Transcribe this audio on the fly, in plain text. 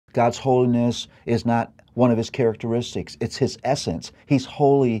God's holiness is not one of his characteristics. It's his essence. He's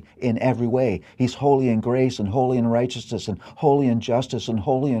holy in every way. He's holy in grace and holy in righteousness and holy in justice and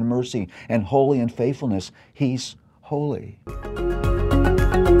holy in mercy and holy in faithfulness. He's holy.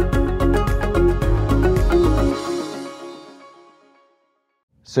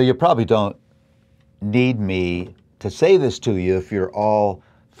 So you probably don't need me to say this to you if you're all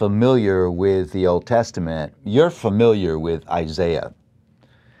familiar with the Old Testament. You're familiar with Isaiah.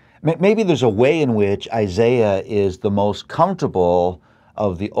 Maybe there's a way in which Isaiah is the most comfortable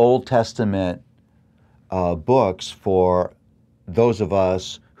of the Old Testament books for those of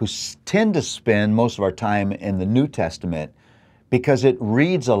us who tend to spend most of our time in the New Testament, because it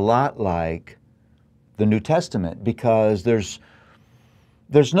reads a lot like the New Testament, because there's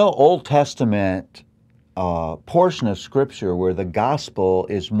no Old Testament portion of Scripture where the gospel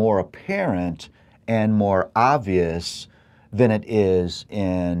is more apparent and more obvious than it is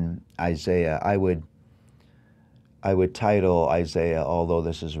in Isaiah. I would title Isaiah, although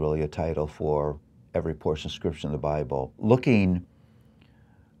this is really a title for every portion of Scripture in the Bible, Looking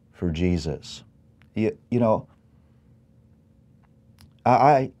for Jesus. You know,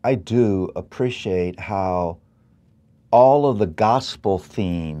 I do appreciate how all of the gospel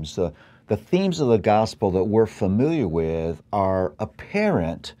themes, the themes of the gospel that we're familiar with, are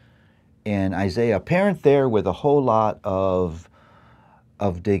apparent in Isaiah, apparent there with a whole lot of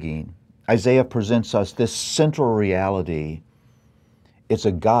digging. Isaiah presents us this central reality. It's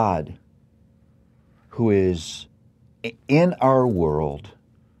a God who is in our world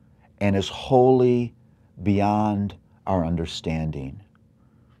and is holy beyond our understanding.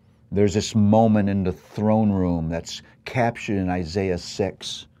 There's this moment in the throne room that's captured in Isaiah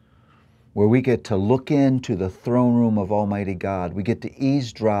 6, where we get to look into the throne room of Almighty God. We get to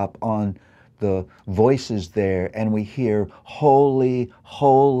eavesdrop on the voices there, and we hear, "Holy,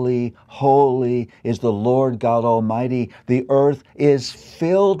 holy, holy is the Lord God Almighty. The earth is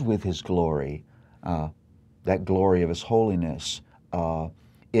filled with His glory." That glory of His holiness.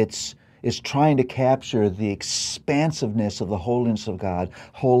 It's trying to capture the expansiveness of the holiness of God.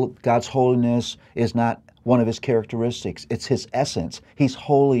 God's holiness is not one of His characteristics. It's His essence. He's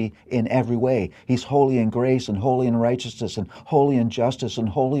holy in every way. He's holy in grace and holy in righteousness and holy in justice and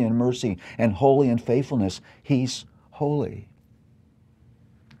holy in mercy and holy in faithfulness. He's holy.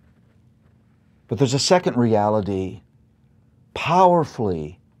 But there's a second reality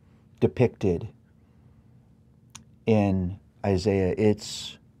powerfully depicted in Isaiah.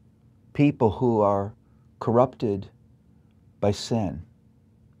 It's people who are corrupted by sin,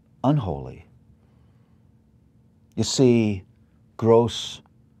 unholy. You see gross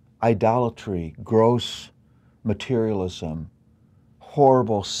idolatry, gross materialism,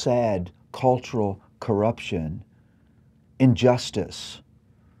 horrible, sad cultural corruption, injustice,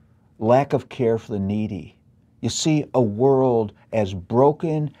 lack of care for the needy. You see a world as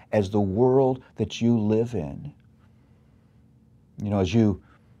broken as the world that you live in. You know, as you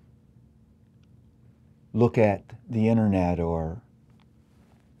look at the internet or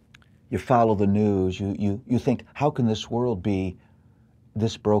you follow the news, you think, how can this world be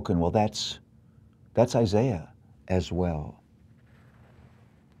this broken? Well, that's Isaiah as well.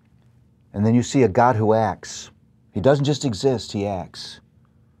 And then you see a God who acts. He doesn't just exist, He acts.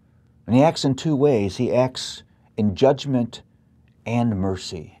 And He acts in two ways. He acts in judgment and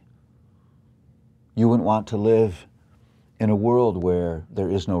mercy. You wouldn't want to live in a world where there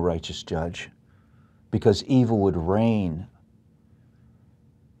is no righteous judge, because evil would reign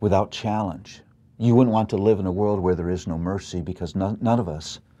without challenge. You wouldn't want to live in a world where there is no mercy, because none of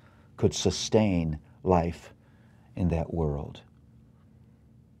us could sustain life in that world.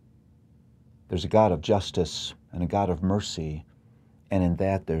 There's a God of justice and a God of mercy, and in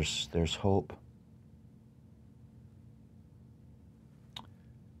that there's hope.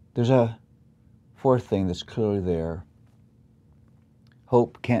 There's a fourth thing that's clearly there.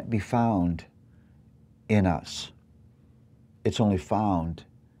 Hope can't be found in us. It's only found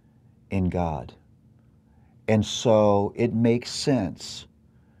in God. And so it makes sense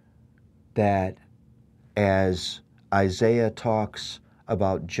that as Isaiah talks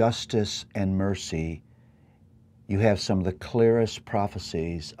about justice and mercy, you have some of the clearest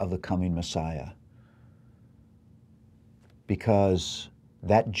prophecies of the coming Messiah. Because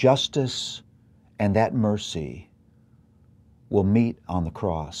that justice and that mercy will meet on the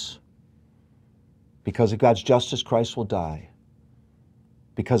cross. Because of God's justice, Christ will die.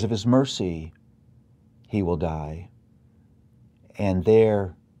 Because of His mercy, He will die. And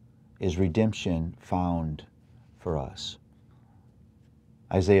there is redemption found for us.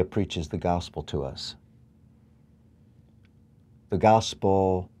 Isaiah preaches the gospel to us. The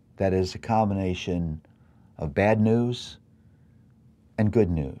gospel that is a combination of bad news and good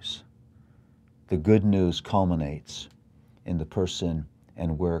news. The good news culminates in the person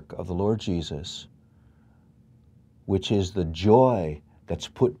and work of the Lord Jesus, which is the joy that's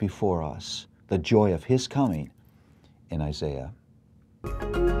put before us, the joy of His coming in Isaiah.